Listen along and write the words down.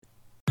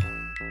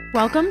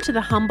Welcome to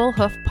the Humble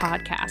Hoof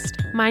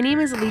Podcast. My name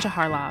is Alicia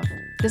Harlov.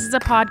 This is a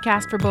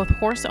podcast for both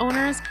horse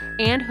owners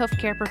and hoof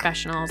care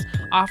professionals,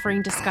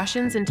 offering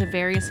discussions into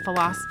various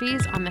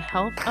philosophies on the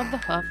health of the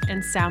hoof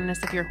and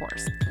soundness of your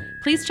horse.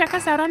 Please check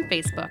us out on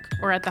Facebook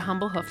or at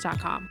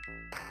thehumblehoof.com.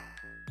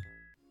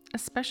 A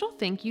special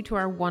thank you to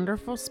our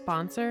wonderful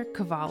sponsor,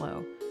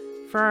 Cavallo.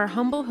 For our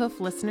Humble Hoof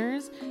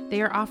listeners,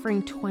 they are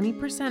offering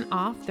 20%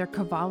 off their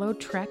Cavallo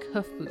Trek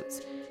hoof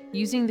boots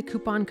using the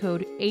coupon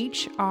code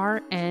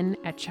HRN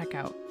at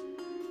checkout.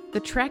 The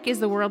Trek is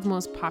the world's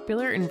most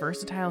popular and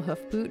versatile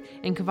hoof boot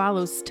and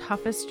Cavallo's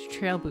toughest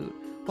trail boot,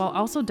 while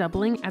also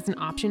doubling as an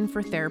option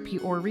for therapy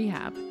or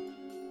rehab.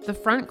 The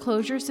front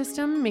closure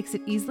system makes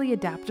it easily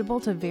adaptable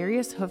to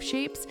various hoof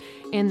shapes,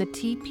 and the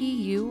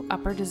TPU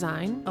upper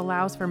design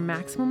allows for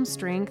maximum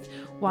strength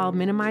while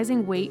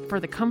minimizing weight for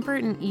the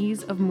comfort and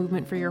ease of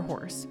movement for your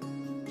horse.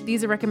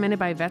 These are recommended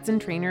by vets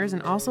and trainers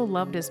and also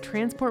loved as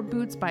transport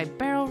boots by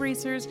barrel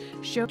racers,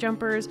 show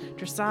jumpers,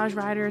 dressage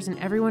riders, and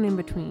everyone in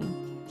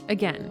between.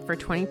 Again, for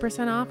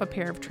 20% off a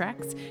pair of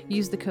Treks,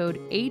 use the code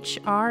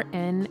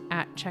HRN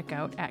at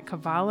checkout at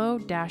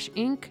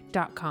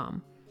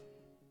cavallo-inc.com.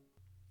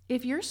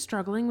 If you're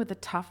struggling with a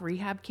tough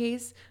rehab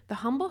case, the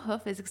Humble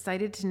Hoof is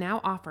excited to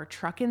now offer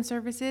truck-in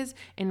services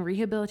and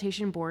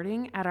rehabilitation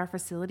boarding at our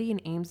facility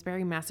in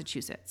Amesbury,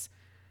 Massachusetts.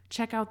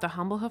 Check out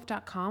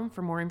thehumblehoof.com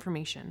for more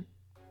information.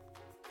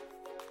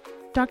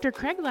 Dr.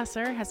 Craig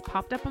Lesser has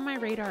popped up on my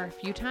radar a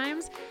few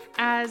times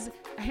as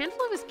a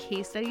handful of his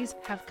case studies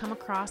have come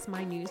across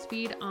my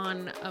newsfeed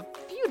on a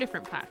few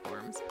different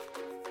platforms.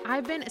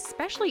 I've been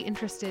especially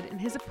interested in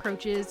his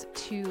approaches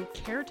to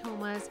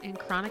keratomas and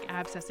chronic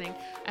abscessing,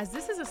 as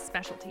this is a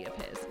specialty of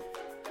his.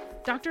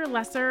 Dr.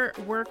 Lesser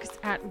works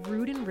at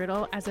Rood and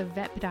Riddle as a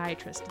vet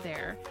podiatrist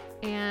there.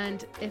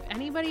 And if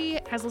anybody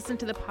has listened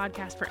to the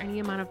podcast for any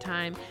amount of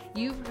time,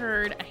 you've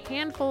heard a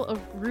handful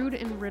of Rood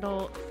and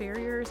Riddle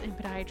farriers and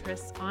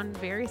podiatrists on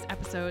various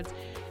episodes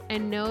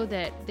and know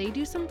that they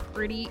do some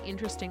pretty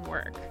interesting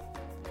work.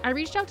 I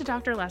reached out to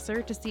Dr.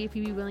 Lesser to see if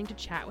he'd be willing to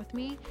chat with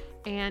me,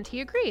 and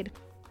he agreed.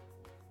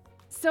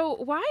 So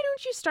why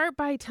don't you start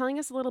by telling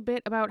us a little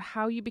bit about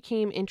how you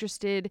became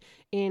interested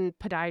in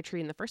podiatry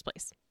in the first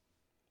place?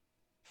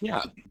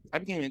 Yeah, I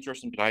became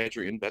interested in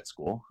podiatry in vet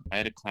school. I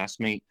had a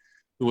classmate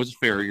who was a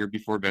farrier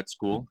before vet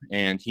school,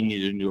 and he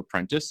needed a new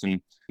apprentice.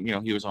 And,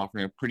 he was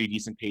offering a pretty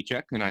decent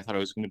paycheck, and I thought it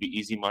was going to be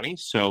easy money.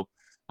 So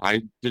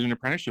I did an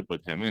apprenticeship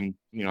with him. And,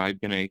 I'd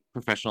been a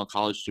professional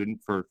college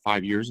student for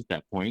 5 years at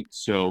that point.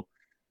 So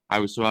I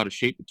was so out of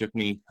shape, it took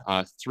me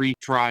 3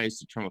 tries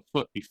to trim a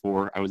foot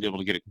before I was able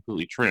to get it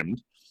completely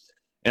trimmed.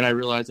 And I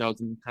realized I was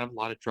in kind of a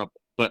lot of trouble.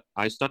 But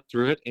I stuck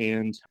through it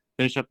and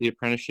finished up the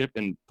apprenticeship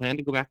and planned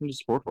to go back into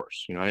sport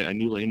horse. I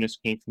knew lameness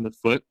came from the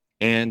foot,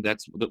 and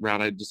that's the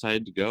route I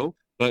decided to go.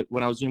 But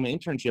when I was doing my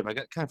internship, I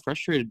got kind of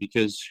frustrated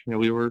because,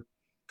 we were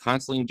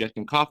constantly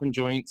injecting coffin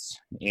joints,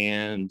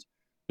 and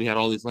we had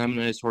all these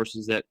laminized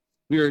horses that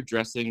we were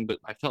addressing, but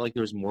I felt like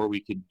there was more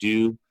we could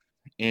do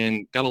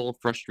and got a little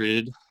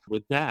frustrated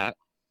with that.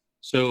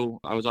 So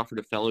I was offered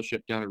a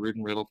fellowship down at Rood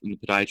and Riddle in the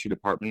podiatry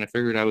department. I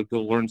figured I would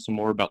go learn some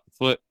more about the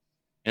foot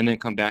and then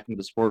come back into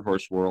the sport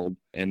horse world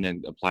and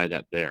then apply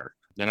that there.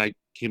 Then I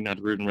came down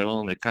to Rood and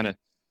Riddle, and it kind of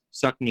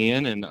sucked me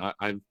in, and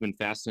I've been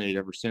fascinated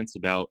ever since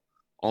about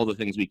all the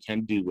things we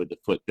can do with the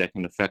foot that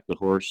can affect the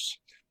horse,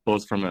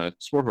 both from a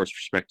sport horse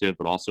perspective,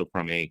 but also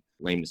from a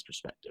lameness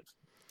perspective.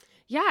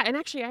 Yeah, and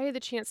actually I had the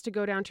chance to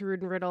go down to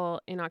Rood and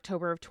Riddle in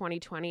October of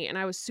 2020, and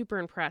I was super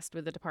impressed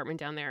with the department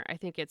down there. I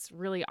think it's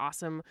really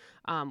awesome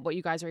what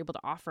you guys are able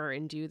to offer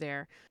and do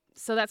there.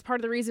 So that's part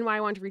of the reason why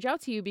I wanted to reach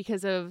out to you,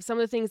 because of some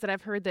of the things that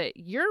I've heard that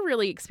you're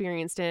really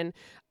experienced in.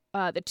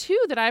 The two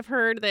that I've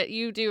heard that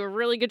you do a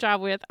really good job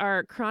with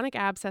are chronic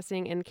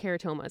abscessing and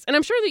keratomas. And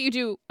I'm sure that you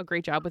do a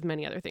great job with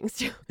many other things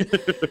too.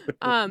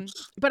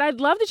 But I'd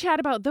love to chat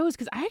about those,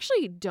 because I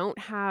actually don't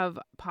have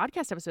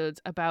podcast episodes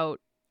about,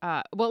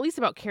 at least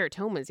about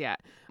keratomas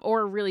yet,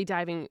 or really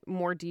diving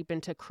more deep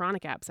into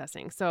chronic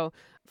abscessing. So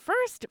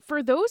first,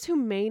 for those who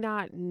may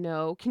not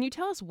know, can you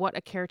tell us what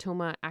a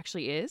keratoma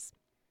actually is?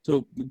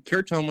 So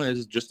keratoma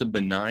is just a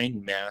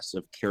benign mass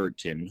of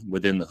keratin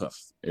within the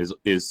hoof,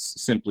 is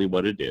simply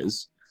what it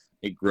is.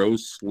 It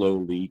grows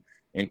slowly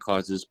and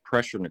causes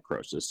pressure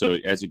necrosis. So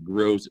as it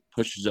grows, it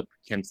pushes up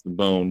against the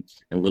bone,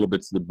 and little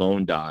bits of the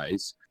bone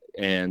dies,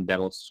 and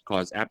that'll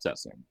cause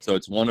abscessing. So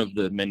it's one of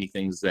the many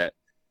things that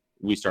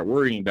we start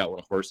worrying about when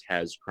a horse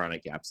has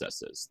chronic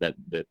abscesses that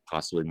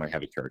possibly might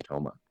have a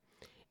keratoma.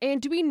 And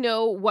do we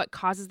know what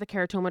causes the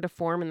keratoma to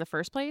form in the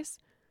first place?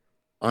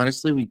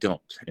 Honestly, we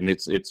don't. And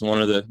it's one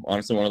of the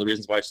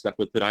reasons why I stuck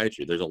with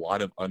podiatry. There's a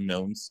lot of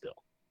unknowns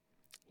still.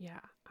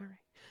 Yeah. All right.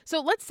 So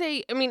let's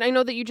say, I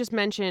know that you just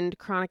mentioned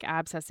chronic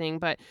abscessing,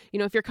 but,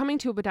 if you're coming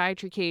to a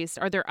podiatry case,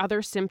 are there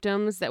other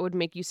symptoms that would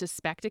make you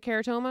suspect a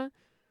keratoma?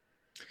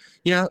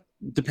 Yeah,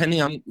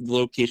 depending on the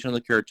location of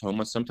the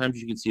keratoma, sometimes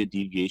you can see a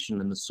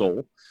deviation in the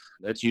sole.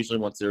 That's usually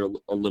once they're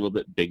a little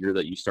bit bigger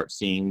that you start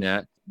seeing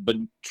that. But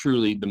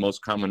truly, the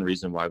most common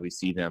reason why we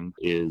see them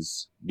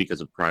is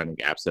because of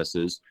chronic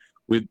abscesses.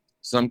 With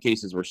Some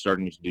cases we're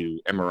starting to do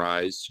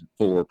MRIs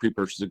for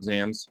pre-purchase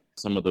exams.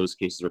 Some of those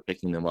cases are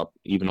picking them up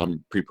even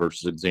on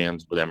pre-purchase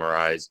exams with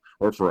MRIs,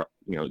 or for,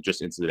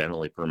 just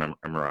incidentally for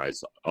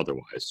MRIs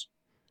otherwise.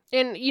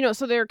 And,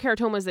 so there are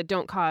keratomas that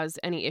don't cause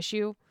any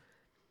issue?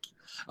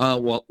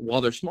 Well, while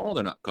they're small,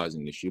 they're not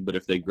causing an issue, but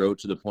if they grow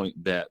to the point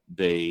that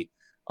they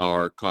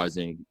are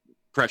causing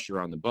pressure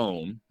on the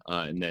bone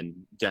and then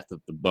death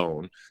of the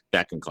bone,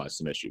 that can cause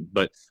some issue.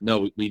 But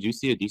no, we do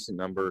see a decent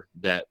number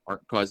that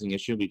aren't causing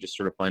issue. We just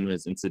sort of find them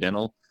as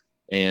incidental.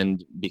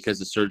 And because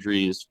the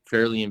surgery is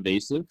fairly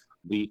invasive,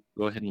 we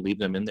go ahead and leave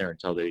them in there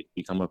until they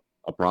become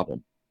a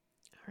problem.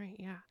 All right,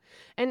 yeah.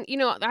 And,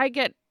 I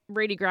get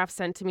radiographs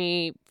sent to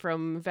me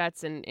from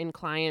vets and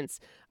clients,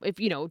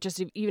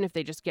 even if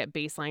they just get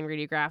baseline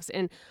radiographs.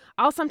 And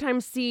I'll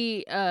sometimes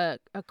see a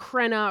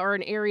crena or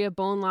an area of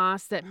bone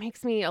loss that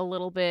makes me a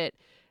little bit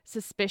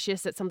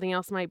suspicious that something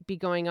else might be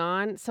going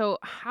on. So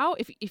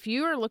if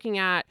you are looking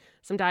at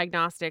some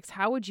diagnostics,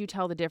 how would you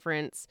tell the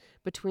difference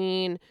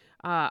between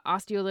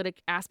osteolytic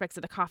aspects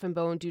of the coffin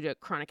bone due to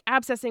chronic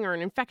abscessing or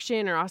an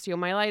infection or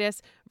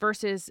osteomyelitis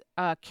versus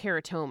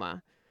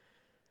keratoma?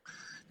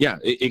 Yeah,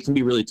 it can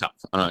be really tough,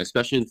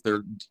 especially if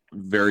they're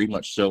very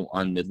much so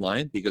on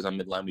midline, because on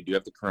midline we do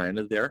have the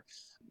carina there.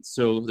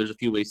 So there's a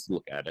few ways to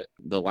look at it.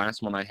 The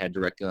last one I had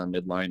directly on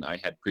midline, I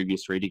had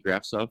previous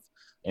radiographs of,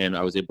 and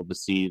I was able to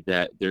see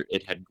that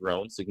it had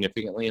grown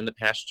significantly in the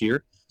past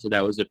year. So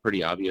that was a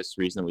pretty obvious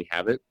reason we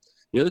have it.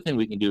 The other thing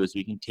we can do is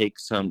we can take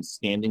some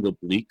standing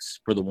obliques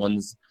for the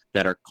ones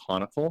that are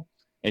conical,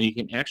 and you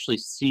can actually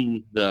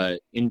see the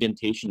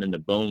indentation in the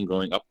bone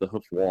going up the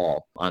hoof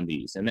wall on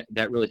these. And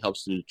that really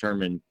helps to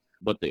determine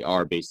what they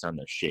are based on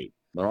their shape.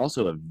 They're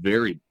also a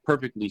very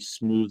perfectly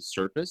smooth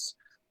surface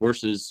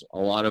versus a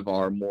lot of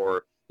our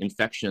more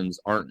infections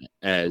aren't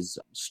as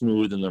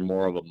smooth and they're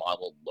more of a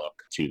mottled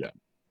look to them.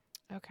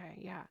 Okay,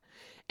 yeah.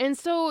 And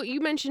so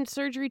you mentioned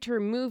surgery to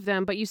remove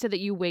them, but you said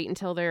that you wait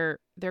until they're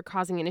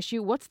causing an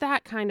issue. What's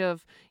that kind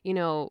of,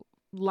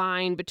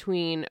 line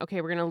between,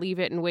 okay, we're going to leave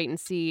it and wait and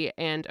see,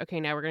 and okay,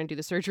 now we're going to do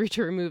the surgery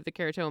to remove the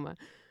keratoma?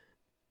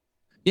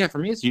 Yeah, for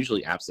me, it's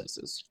usually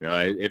abscesses.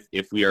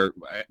 If we are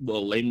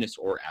lameness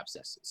or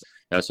abscesses.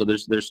 So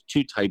there's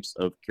two types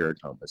of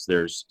keratomas.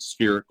 There's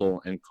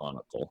spherical and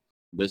conical.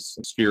 This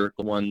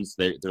spherical ones,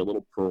 they're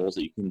little pearls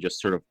that you can just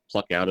sort of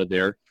pluck out of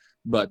there.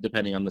 But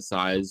depending on the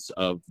size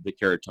of the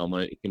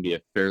keratoma, it can be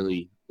a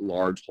fairly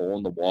large hole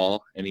in the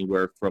wall,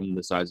 anywhere from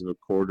the size of a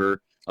quarter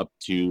up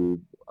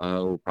to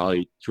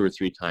probably 2 or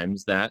 3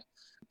 times that.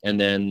 And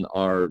then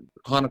our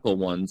conical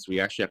ones, we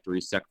actually have to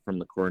resect from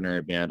the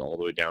coronary band all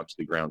the way down to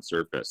the ground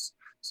surface.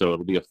 So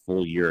it'll be a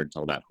full year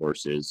until that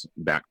horse is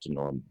back to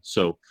normal.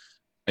 So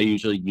I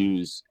usually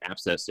use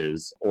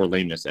abscesses or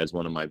lameness as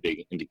one of my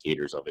big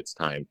indicators of it's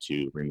time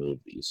to remove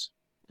these.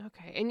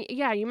 Okay. And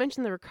yeah, you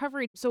mentioned the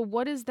recovery. So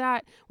what is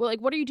that? Well,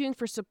 what are you doing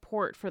for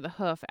support for the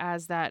hoof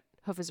as that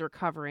hoof is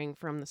recovering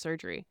from the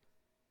surgery?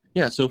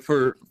 Yeah, so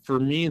for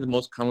me, the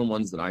most common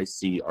ones that I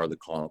see are the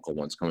conical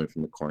ones coming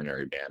from the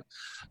coronary band.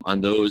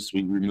 On those,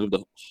 we remove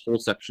the whole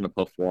section of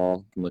hoof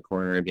wall from the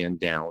coronary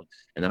band down,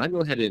 and then I go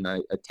ahead and I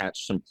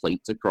attach some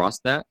plates across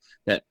that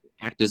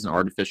act as an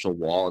artificial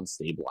wall and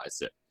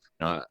stabilize it.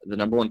 The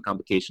number one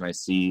complication I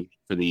see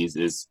for these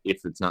is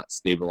if it's not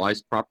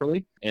stabilized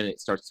properly and it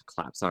starts to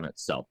collapse on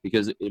itself,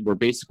 because we're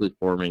basically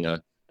forming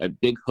a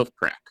big hoof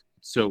crack.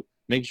 So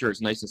making sure it's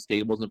nice and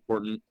stable is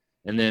important.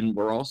 And then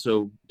we're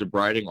also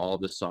debriding all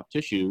of the soft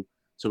tissue.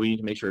 So we need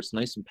to make sure it's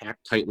nice and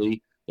packed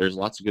tightly. There's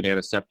lots of good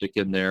antiseptic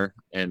in there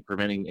and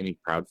preventing any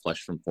proud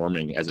flesh from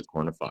forming as it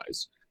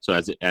cornifies. So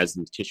as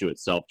the tissue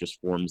itself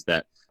just forms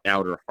that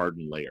outer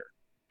hardened layer.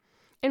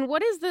 And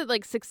what is the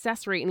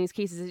success rate in these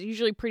cases? Is it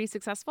usually pretty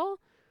successful?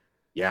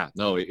 Yeah,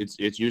 no,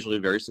 it's usually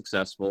very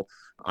successful.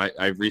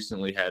 I've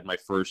recently had my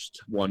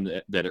first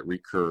one that it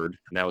recurred,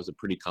 and that was a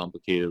pretty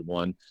complicated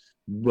one.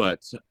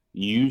 But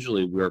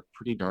usually we're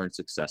pretty darn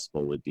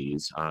successful with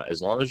these.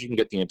 As long as you can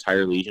get the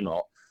entire lesion,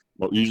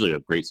 usually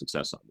have great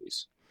success on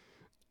these.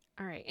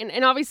 All right.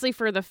 And obviously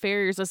for the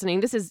farriers listening,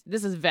 this is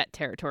vet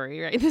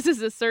territory, right? This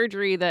is a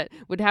surgery that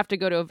would have to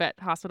go to a vet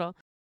hospital.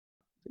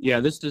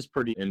 Yeah, this is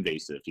pretty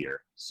invasive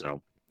here.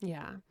 So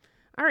yeah.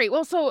 All right.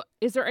 Well, so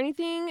is there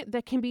anything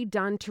that can be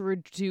done to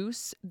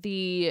reduce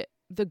the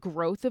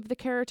growth of the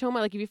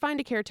keratoma? If you find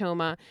a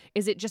keratoma,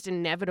 is it just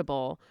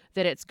inevitable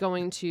that it's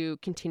going to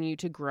continue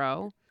to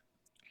grow?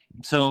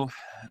 So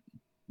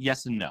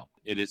yes and no.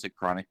 It is a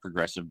chronic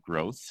progressive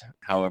growth.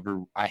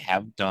 However, I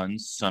have done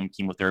some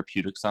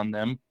chemotherapeutics on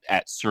them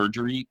at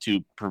surgery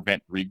to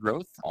prevent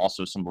regrowth,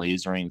 also some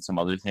lasering and some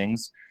other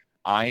things.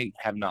 I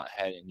have not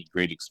had any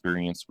great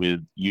experience with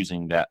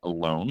using that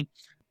alone,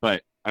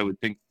 but I would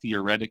think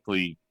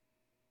theoretically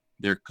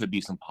there could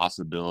be some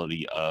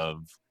possibility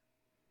of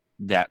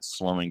that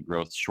slowing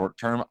growth short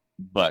term,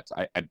 but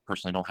I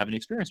personally don't have any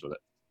experience with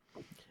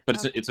it.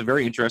 But it's a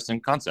very interesting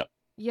concept.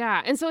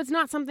 Yeah. And so it's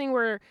not something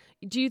where,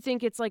 do you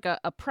think it's like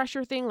a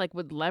pressure thing?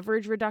 Would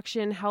leverage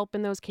reduction help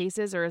in those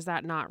cases, or is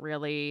that not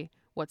really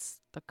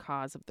what's the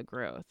cause of the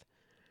growth?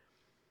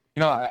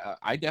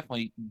 I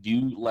definitely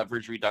do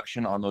leverage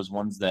reduction on those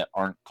ones that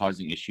aren't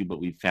causing issue, but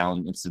we've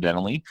found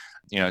incidentally,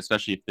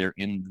 especially if they're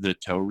in the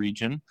toe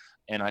region.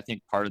 And I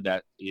think part of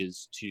that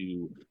is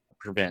to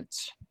prevent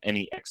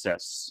any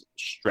excess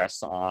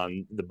stress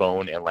on the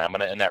bone and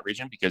lamina in that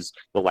region because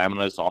the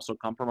lamina is also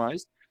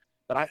compromised.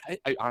 But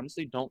I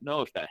honestly don't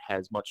know if that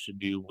has much to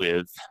do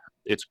with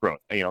its growth.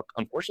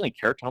 Unfortunately,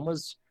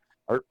 keratomas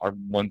are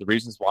one of the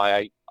reasons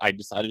why I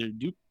decided to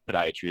do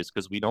podiatry is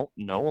because we don't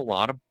know a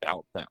lot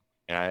about them.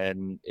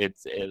 And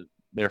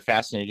they're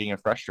fascinating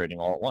and frustrating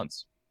all at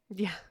once.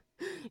 Yeah.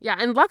 Yeah.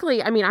 And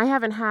luckily, I mean, I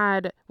haven't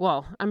had,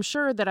 well, I'm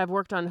sure that I've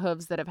worked on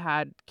hooves that have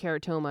had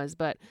keratomas,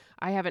 but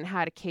I haven't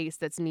had a case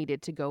that's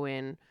needed to go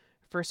in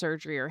for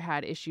surgery or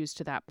had issues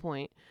to that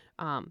point.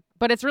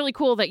 But it's really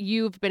cool that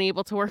you've been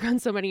able to work on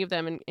so many of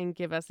them and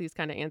give us these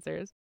kind of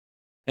answers.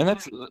 And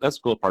that's the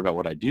cool part about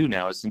what I do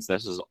now is since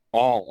this is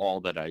all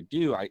that I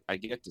do, I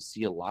get to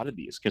see a lot of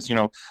these because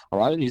a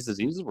lot of these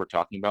diseases we're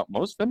talking about,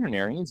 most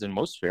veterinarians and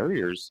most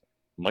farriers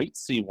might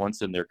see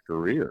once in their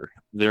career.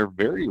 They're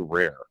very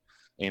rare,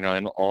 and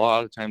a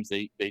lot of times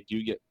they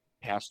do get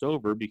passed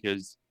over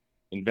because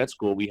in vet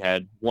school we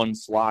had one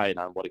slide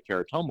on what a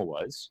keratoma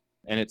was,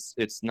 and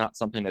it's not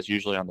something that's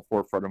usually on the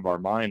forefront of our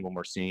mind when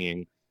we're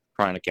seeing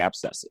chronic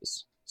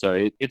abscesses.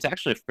 So it's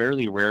actually a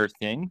fairly rare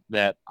thing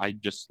that I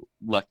just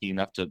lucky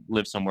enough to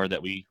live somewhere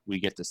that we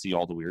get to see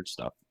all the weird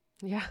stuff.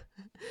 Yeah.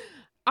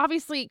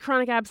 Obviously,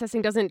 chronic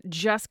abscessing doesn't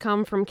just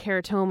come from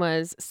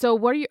keratomas. So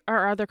what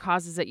are other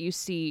causes that you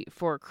see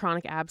for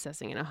chronic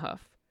abscessing in a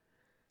hoof?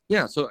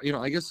 Yeah, so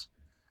I guess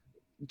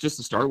just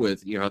to start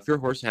with, if your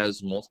horse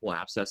has multiple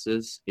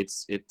abscesses,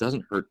 it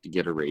doesn't hurt to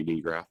get a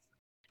radiograph.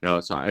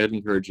 So I'd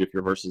encourage you if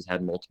your horse has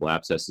had multiple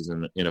abscesses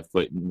in a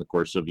foot in the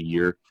course of a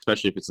year,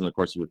 especially if it's in the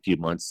course of a few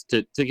months,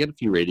 to get a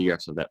few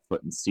radiographs of that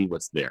foot and see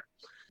what's there.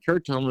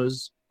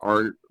 Keratomas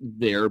are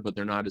there, but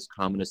they're not as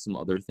common as some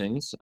other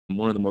things.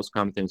 One of the most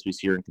common things we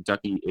see here in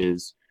Kentucky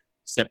is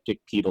septic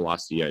pedal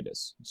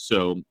osteitis,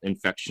 so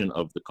infection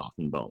of the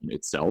coffin bone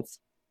itself.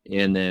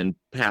 And then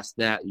past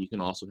that, you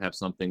can also have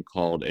something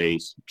called a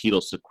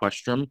pedal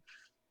sequestrum,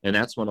 and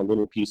that's when a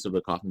little piece of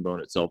the coffin bone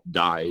itself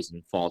dies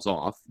and falls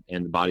off,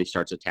 and the body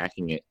starts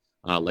attacking it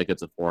like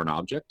it's a foreign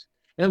object.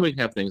 And we can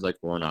have things like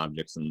foreign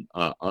objects and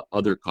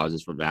other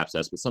causes for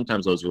abscess, but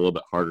sometimes those are a little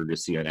bit harder to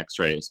see on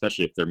X-ray,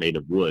 especially if they're made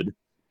of wood,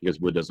 because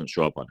wood doesn't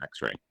show up on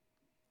X-ray.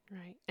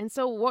 Right. And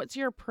so what's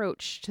your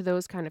approach to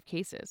those kind of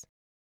cases?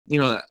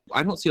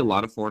 I don't see a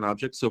lot of foreign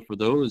objects, so for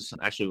those,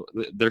 actually,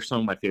 they're some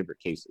of my favorite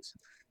cases.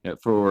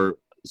 For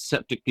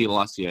septic pedal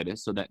osteitis,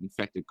 so that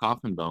infected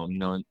coffin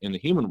bone, in the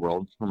human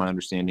world, from my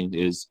understanding,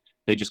 is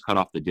they just cut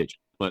off the digit.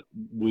 But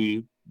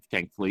we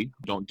thankfully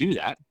don't do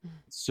that.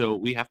 So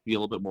we have to be a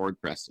little bit more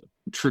aggressive.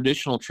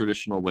 Traditional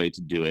way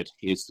to do it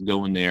is to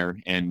go in there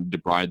and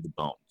debride the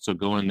bone. So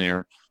go in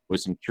there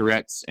with some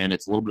curettes, and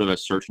it's a little bit of a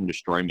search and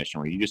destroy mission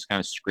where you just kind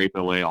of scrape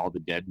away all the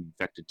dead and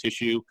infected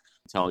tissue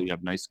until you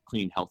have nice,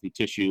 clean, healthy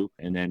tissue,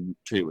 and then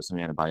treat it with some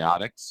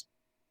antibiotics.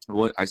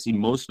 What I see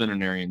most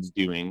veterinarians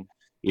doing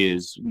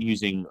is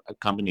using a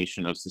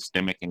combination of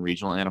systemic and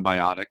regional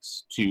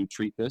antibiotics to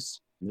treat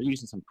this. And they're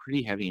using some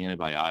pretty heavy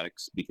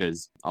antibiotics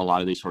because a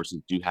lot of these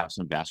horses do have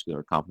some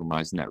vascular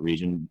compromise in that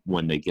region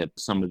when they get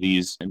some of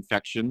these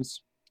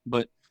infections.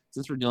 But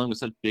since we're dealing with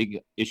such big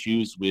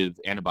issues with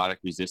antibiotic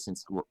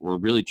resistance, we're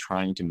really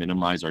trying to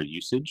minimize our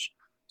usage.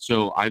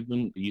 So I've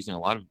been using a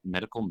lot of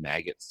medical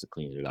maggots to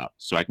clean it up.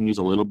 So I can use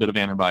a little bit of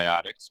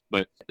antibiotics,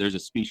 but there's a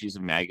species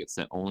of maggots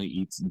that only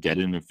eats dead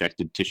and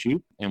infected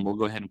tissue. And we'll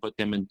go ahead and put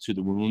them into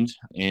the wound.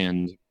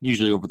 And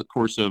usually over the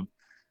course of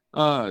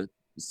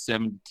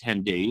 7 to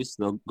 10 days,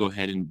 they'll go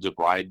ahead and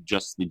debride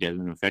just the dead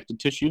and infected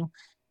tissue.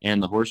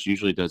 And the horse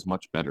usually does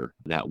much better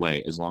that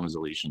way, as long as the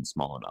lesion's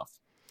small enough.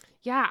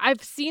 Yeah,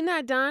 I've seen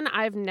that done.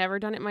 I've never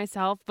done it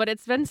myself, but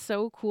it's been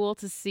so cool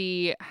to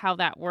see how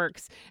that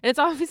works. And it's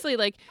obviously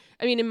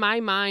in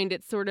my mind,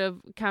 it's sort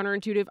of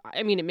counterintuitive.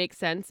 I mean, it makes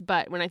sense,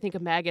 but when I think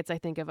of maggots, I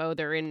think of, oh,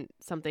 they're in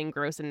something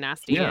gross and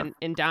nasty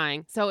and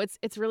dying. So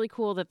it's really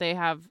cool that they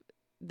have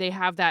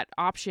that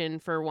option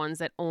for ones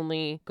that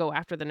only go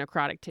after the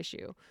necrotic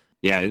tissue.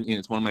 Yeah,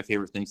 it's one of my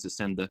favorite things to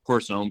send the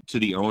horse home to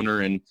the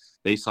owner, and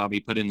they saw me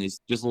put in these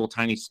just little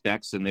tiny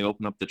specks, and they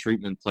open up the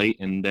treatment plate,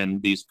 and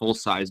then these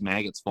full-size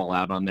maggots fall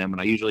out on them,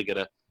 and I usually get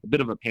a bit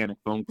of a panic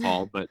phone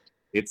call, but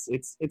it's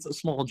a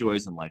small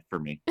joys in life for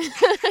me.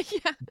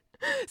 Yeah.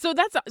 So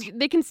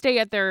they can stay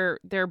at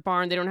their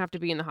barn. They don't have to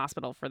be in the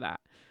hospital for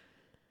that.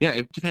 Yeah,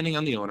 depending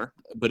on the owner,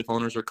 but if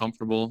owners are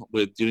comfortable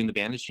with doing the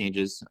bandage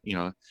changes,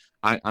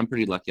 I'm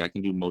pretty lucky. I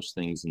can do most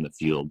things in the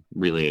field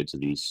related to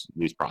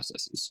these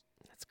processes.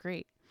 That's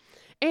great.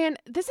 And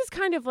this is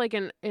kind of like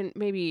an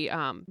maybe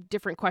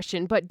different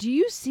question, but do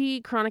you see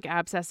chronic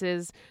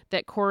abscesses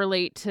that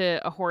correlate to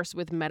a horse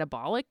with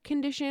metabolic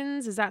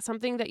conditions? Is that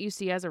something that you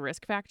see as a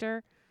risk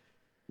factor?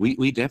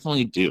 We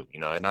definitely do,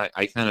 and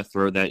I kind of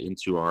throw that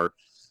into our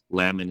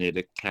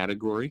laminitic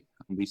category.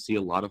 We see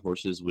a lot of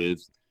horses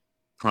with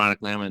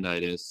chronic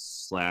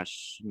laminitis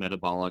 /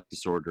 metabolic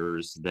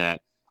disorders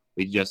that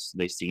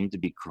they seem to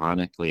be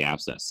chronically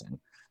abscessing.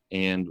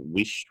 And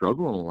we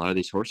struggle in a lot of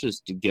these horses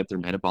to get their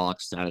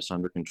metabolic status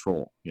under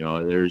control.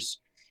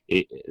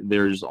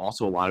 There's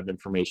also a lot of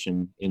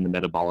information in the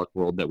metabolic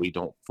world that we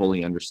don't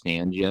fully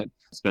understand yet,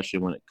 especially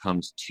when it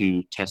comes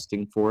to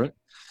testing for it.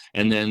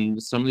 And then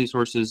some of these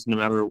horses, no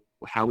matter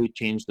how we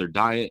change their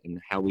diet and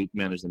how we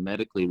manage them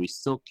medically, we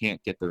still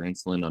can't get their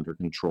insulin under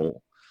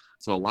control.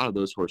 So a lot of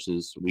those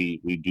horses, we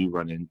do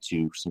run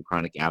into some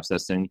chronic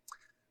abscessing.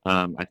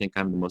 I think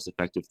kind of the most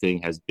effective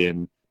thing has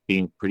been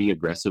being pretty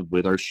aggressive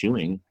with our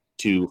shoeing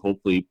to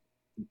hopefully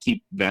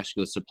keep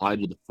vascular supply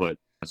to the foot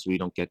so we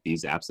don't get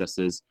these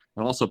abscesses,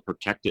 and also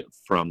protect it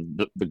from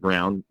the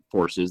ground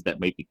forces that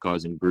might be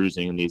causing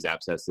bruising in these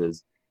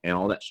abscesses and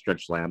all that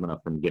stretched lamina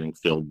from getting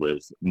filled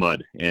with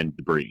mud and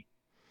debris.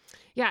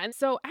 Yeah. And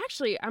so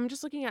actually, I'm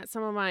just looking at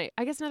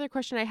I guess another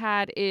question I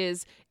had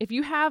is if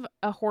you have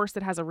a horse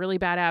that has a really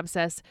bad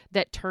abscess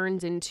that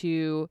turns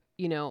into,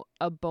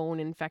 a bone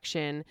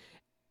infection,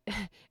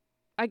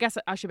 I guess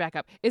I should back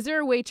up. Is there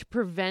a way to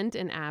prevent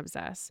an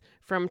abscess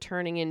from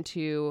turning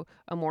into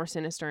a more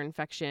sinister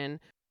infection?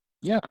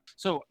 Yeah.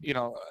 So,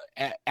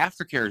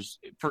 aftercare is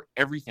for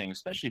everything,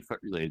 especially foot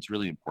related, it's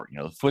really important.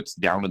 The foot's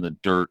down in the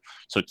dirt.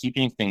 So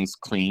keeping things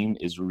clean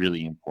is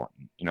really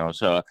important.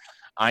 So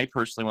I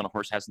personally, when a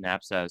horse has an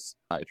abscess,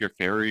 if your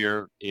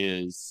farrier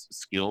is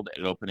skilled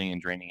at opening and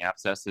draining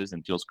abscesses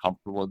and feels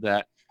comfortable with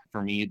that,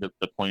 for me, the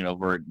point of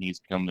where it needs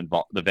to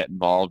become the vet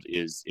involved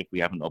is if we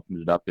haven't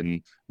opened it up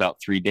in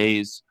about 3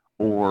 days,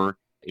 or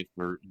if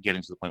we're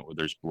getting to the point where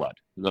there's blood.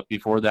 But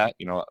before that,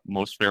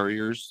 most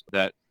farriers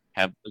that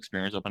have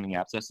experience opening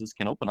abscesses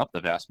can open up the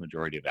vast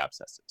majority of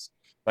abscesses.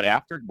 But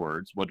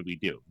afterwards, what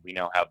do? We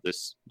now have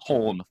this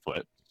hole in the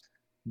foot,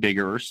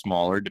 bigger or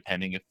smaller,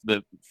 depending if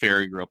the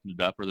farrier opened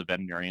it up or the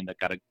veterinarian that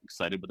got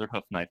excited with their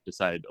hoof knife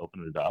decided to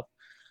open it up.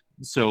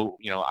 So,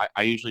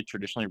 I usually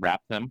traditionally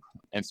wrap them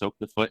and soak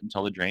the foot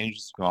until the drainage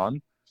is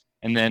gone.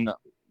 And then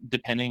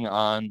depending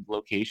on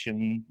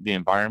location, the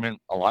environment,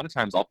 a lot of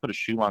times I'll put a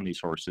shoe on these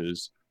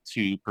horses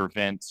to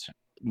prevent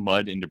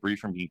mud and debris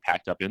from being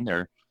packed up in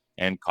there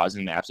and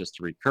causing the abscess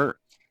to recur.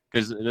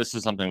 Because this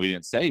is something we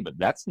didn't say, but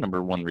that's the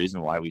number one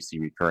reason why we see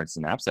recurrence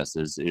in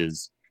abscesses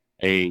is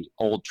a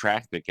old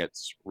track that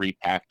gets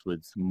repacked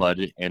with mud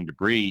and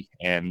debris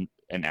and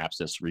an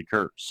abscess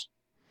recurs.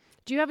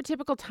 Do you have a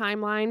typical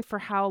timeline for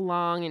how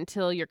long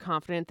until you're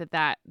confident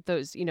that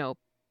those,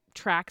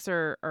 tracks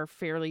are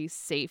fairly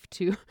safe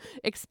to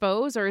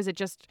expose, or is it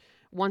just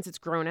once it's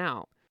grown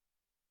out?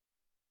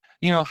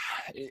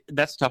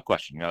 That's a tough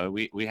question.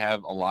 We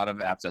have a lot of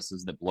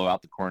abscesses that blow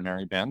out the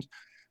coronary band.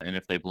 And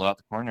if they blow out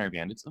the coronary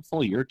band, it's a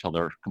full year till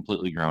they're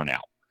completely grown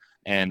out.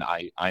 And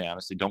I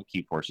honestly don't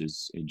keep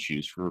horses in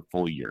shoes for a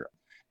full year.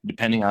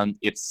 Depending on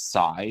its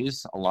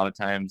size, a lot of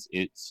times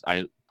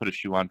I put a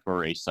shoe on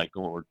for a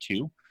cycle or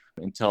two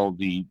until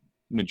the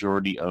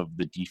majority of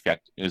the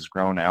defect is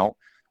grown out.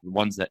 The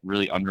ones that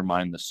really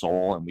undermine the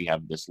sole and we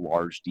have this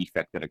large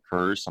defect that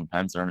occurs,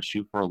 sometimes they're in a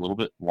shoe for a little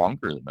bit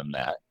longer than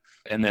that.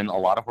 And then a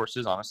lot of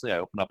horses, honestly, I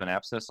open up an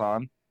abscess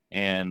on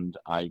and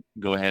I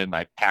go ahead and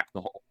I pack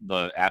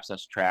the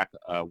abscess track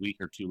a week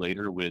or two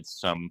later with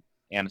some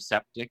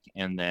antiseptic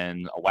and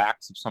then a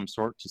wax of some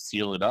sort to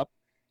seal it up,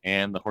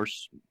 and the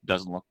horse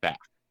doesn't look back.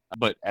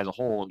 But as a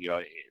whole,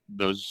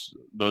 those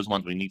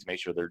ones we need to make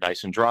sure they're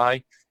nice and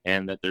dry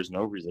and that there's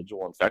no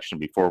residual infection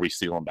before we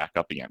seal them back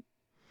up again.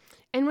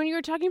 And when you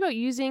were talking about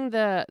using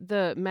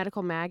the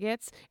medical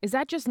maggots, is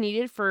that just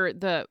needed for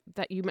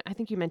I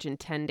think you mentioned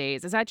 10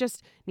 days. Is that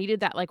just needed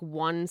that like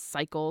one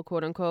cycle,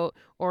 quote unquote,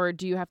 or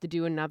do you have to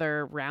do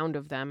another round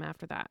of them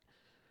after that?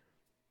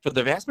 For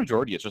the vast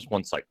majority, it's just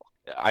one cycle.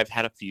 I've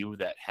had a few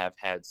that have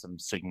had some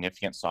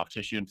significant soft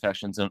tissue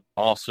infections and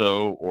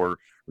also, or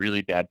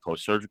really bad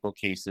post-surgical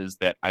cases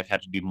that I've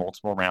had to do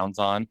multiple rounds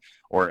on,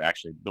 or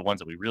actually the ones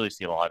that we really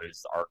see a lot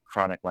is our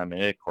chronic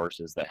laminitic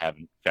horses that have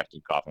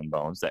infected coffin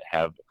bones that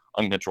have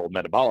uncontrolled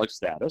metabolic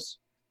status.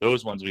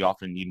 Those ones we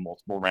often need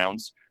multiple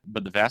rounds,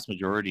 but the vast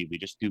majority we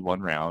just do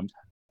one round.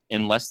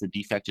 Unless the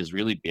defect is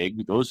really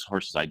big, those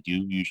horses I do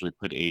usually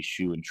put a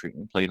shoe and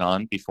treatment plate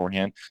on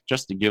beforehand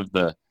just to give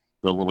the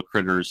little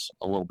critters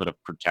a little bit of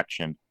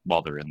protection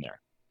while they're in there.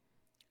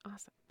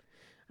 Awesome.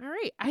 All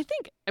right.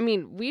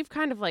 We've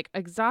kind of like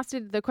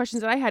exhausted the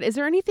questions that I had. Is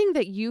there anything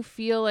that you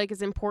feel like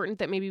is important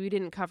that maybe we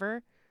didn't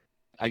cover?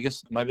 I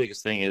guess my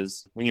biggest thing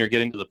is when you're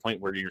getting to the point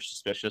where you're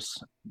suspicious,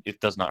 it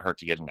does not hurt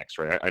to get an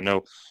x-ray. I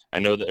know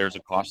that there's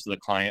a cost to the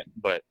client,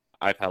 but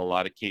I've had a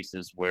lot of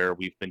cases where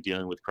we've been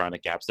dealing with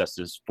chronic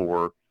abscesses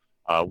for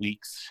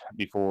weeks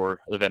before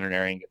the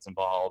veterinarian gets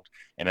involved.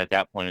 And at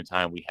that point in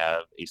time, we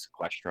have a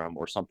sequestrum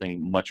or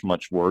something much,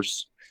 much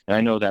worse. And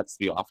I know that's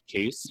the off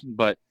case,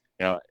 but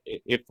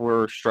if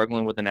we're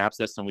struggling with an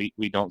abscess and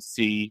we don't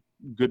see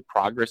good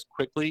progress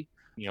quickly,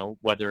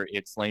 whether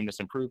it's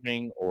lameness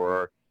improving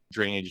or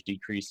drainage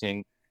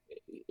decreasing,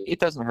 it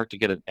doesn't hurt to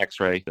get an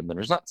x-ray, and then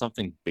there's not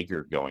something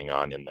bigger going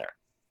on in there.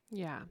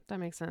 Yeah, that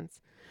makes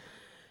sense.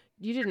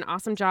 You did an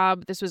awesome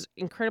job. This was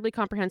incredibly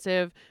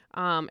comprehensive,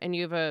 and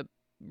you have a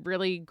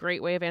really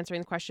great way of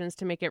answering the questions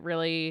to make it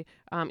really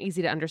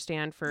easy to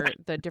understand for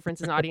the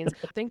differences in audience.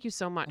 Thank you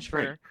so much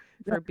for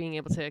being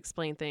able to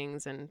explain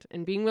things and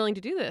being willing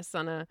to do this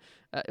on a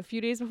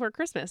few days before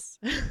Christmas.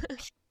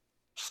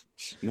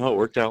 No, it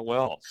worked out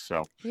well.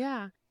 So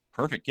yeah.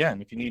 Perfect. Yeah.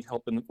 And if you need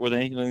help with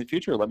anything in the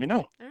future, let me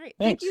know. All right.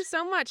 Thanks. Thank you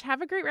so much.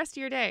 Have a great rest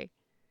of your day.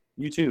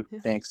 You too.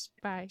 Thanks.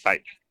 Bye.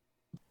 Bye.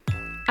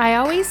 I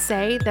always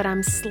say that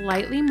I'm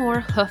slightly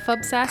more hoof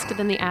obsessed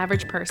than the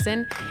average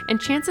person,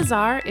 and chances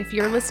are, if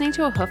you're listening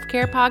to a hoof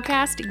care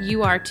podcast,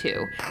 you are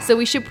too. So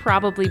we should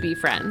probably be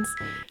friends.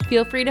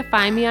 Feel free to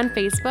find me on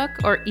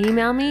Facebook or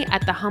email me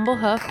at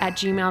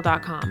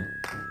thehumblehoof@gmail.com.